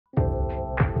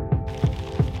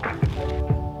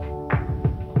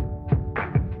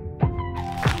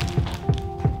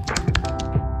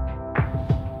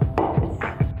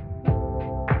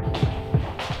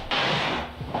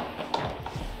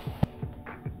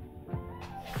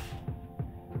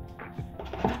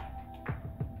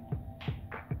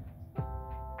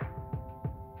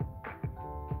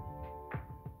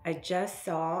I just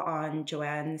saw on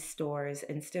Joanne's store's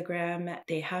Instagram,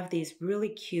 they have these really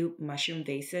cute mushroom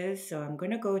vases. So I'm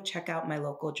going to go check out my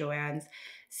local Joanne's,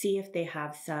 see if they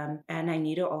have some. And I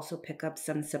need to also pick up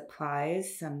some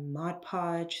supplies, some Mod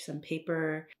Podge, some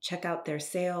paper, check out their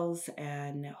sales,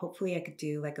 and hopefully I could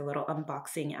do like a little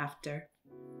unboxing after.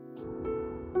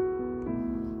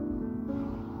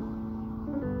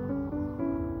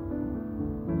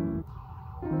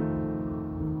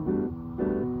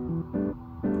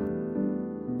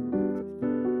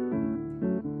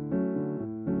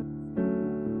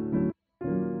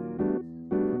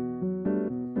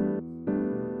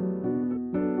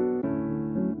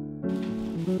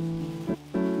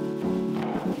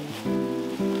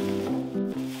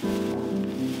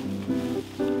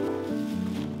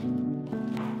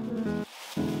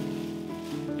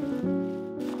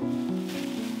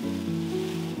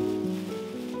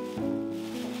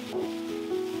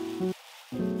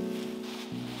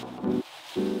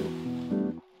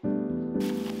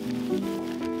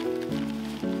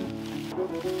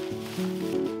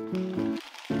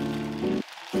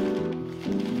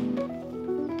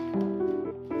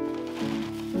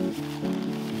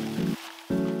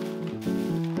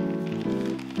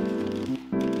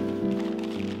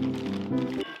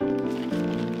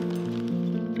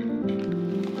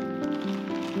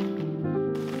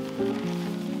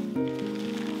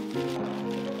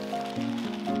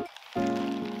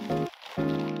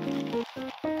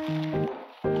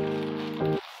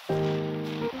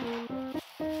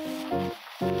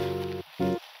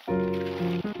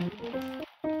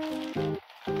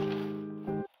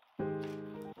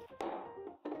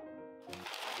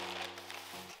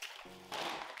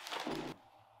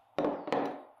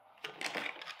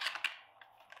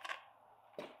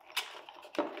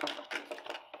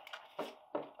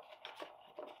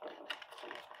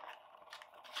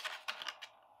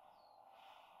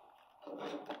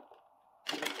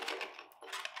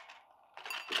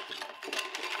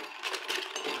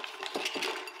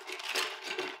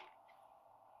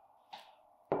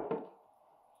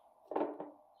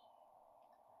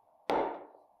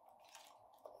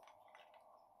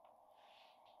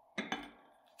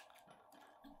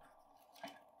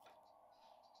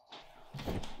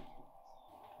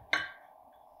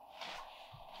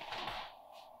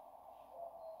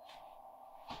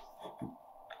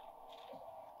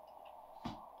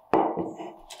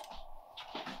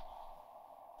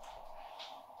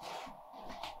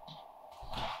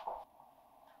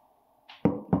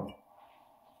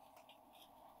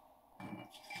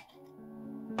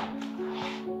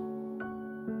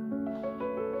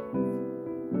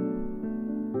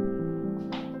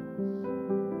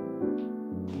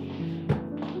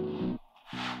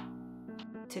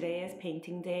 Today is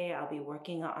painting day. I'll be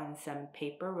working on some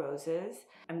paper roses.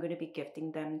 I'm going to be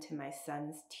gifting them to my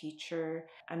son's teacher.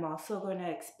 I'm also going to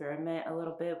experiment a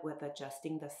little bit with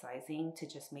adjusting the sizing to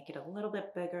just make it a little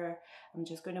bit bigger. I'm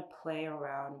just going to play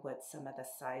around with some of the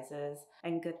sizes.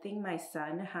 And good thing my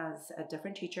son has a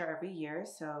different teacher every year,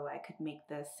 so I could make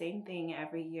the same thing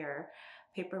every year.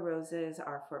 Paper roses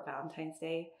are for Valentine's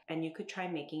Day, and you could try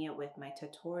making it with my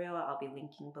tutorial. I'll be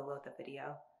linking below the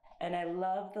video. And I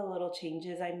love the little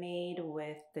changes I made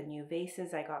with the new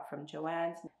vases I got from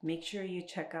Joann's. Make sure you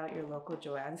check out your local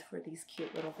Joann's for these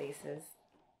cute little vases.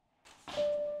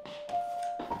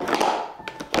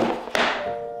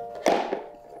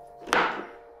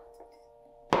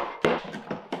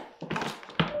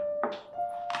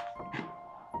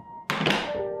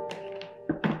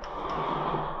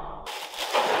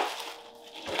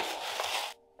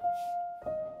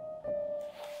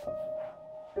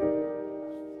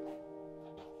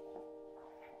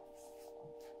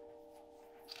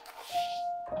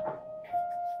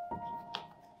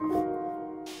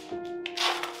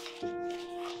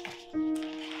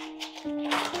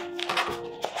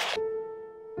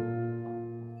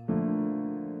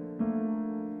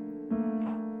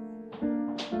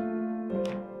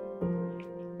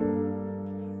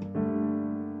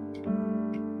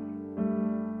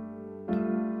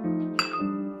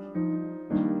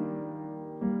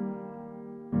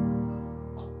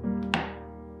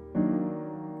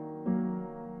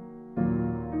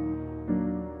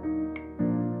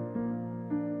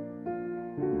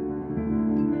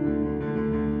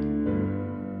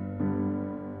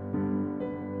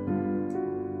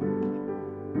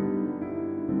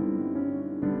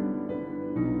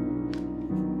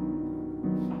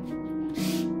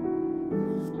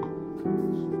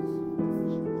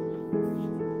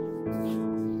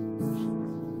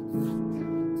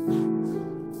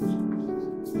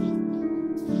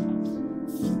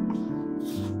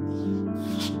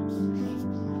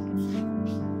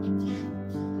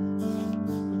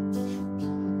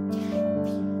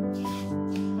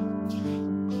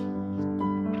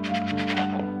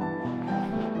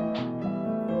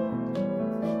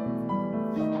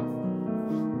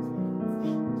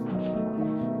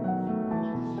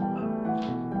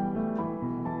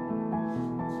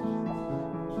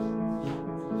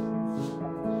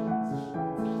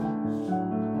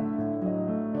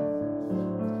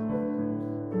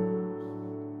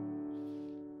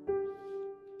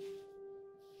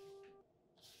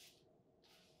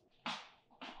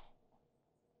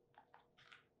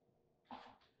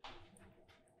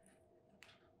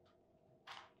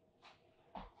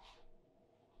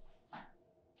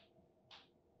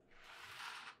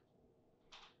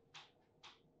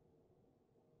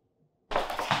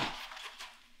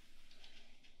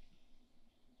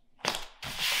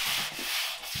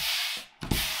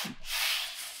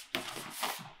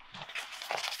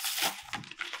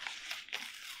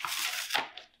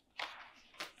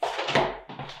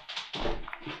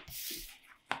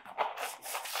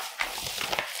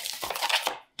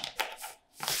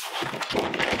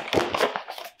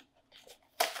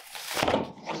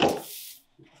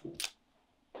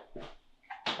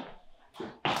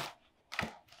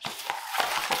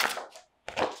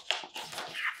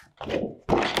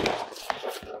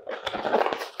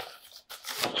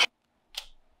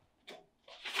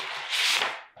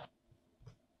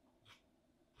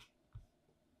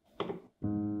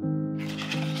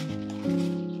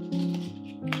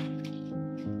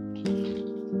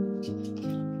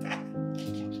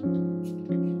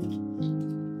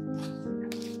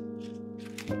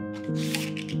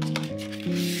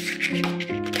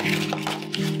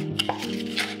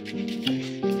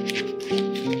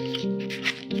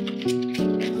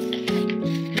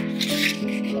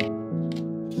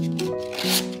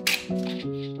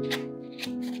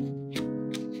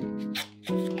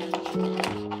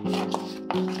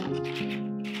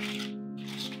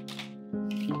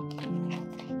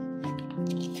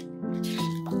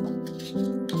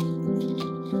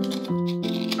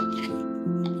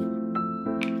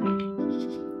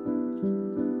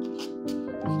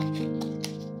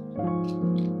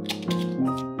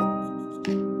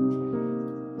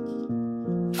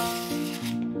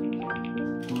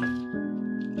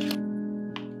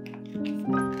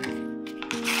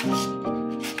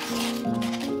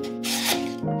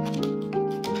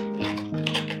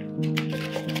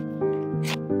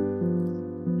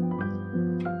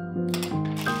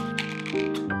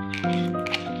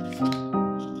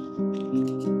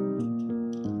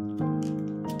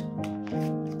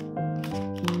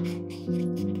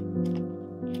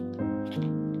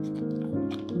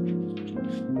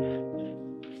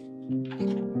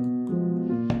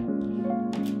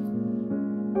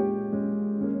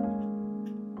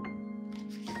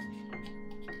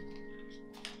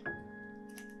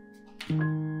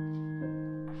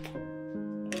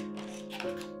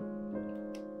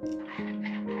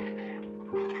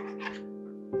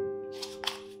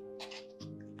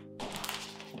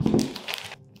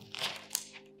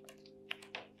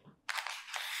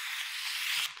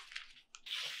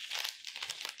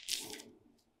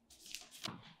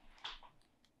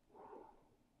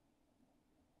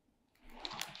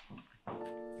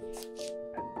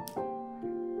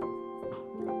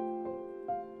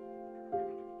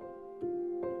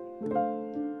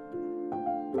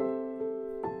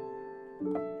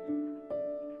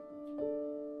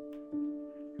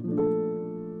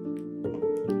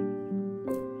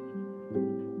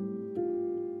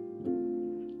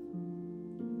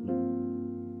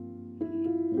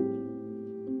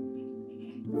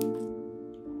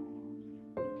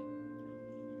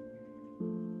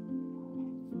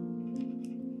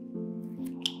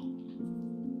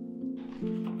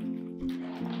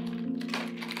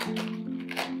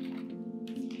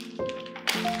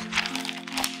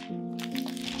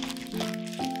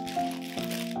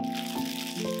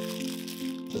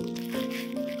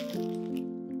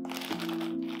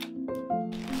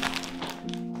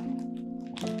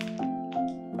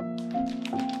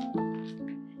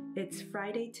 It's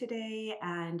Friday today,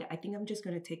 and I think I'm just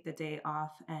going to take the day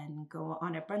off and go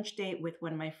on a brunch date with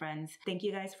one of my friends. Thank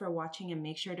you guys for watching, and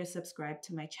make sure to subscribe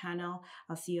to my channel.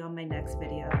 I'll see you on my next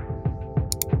video.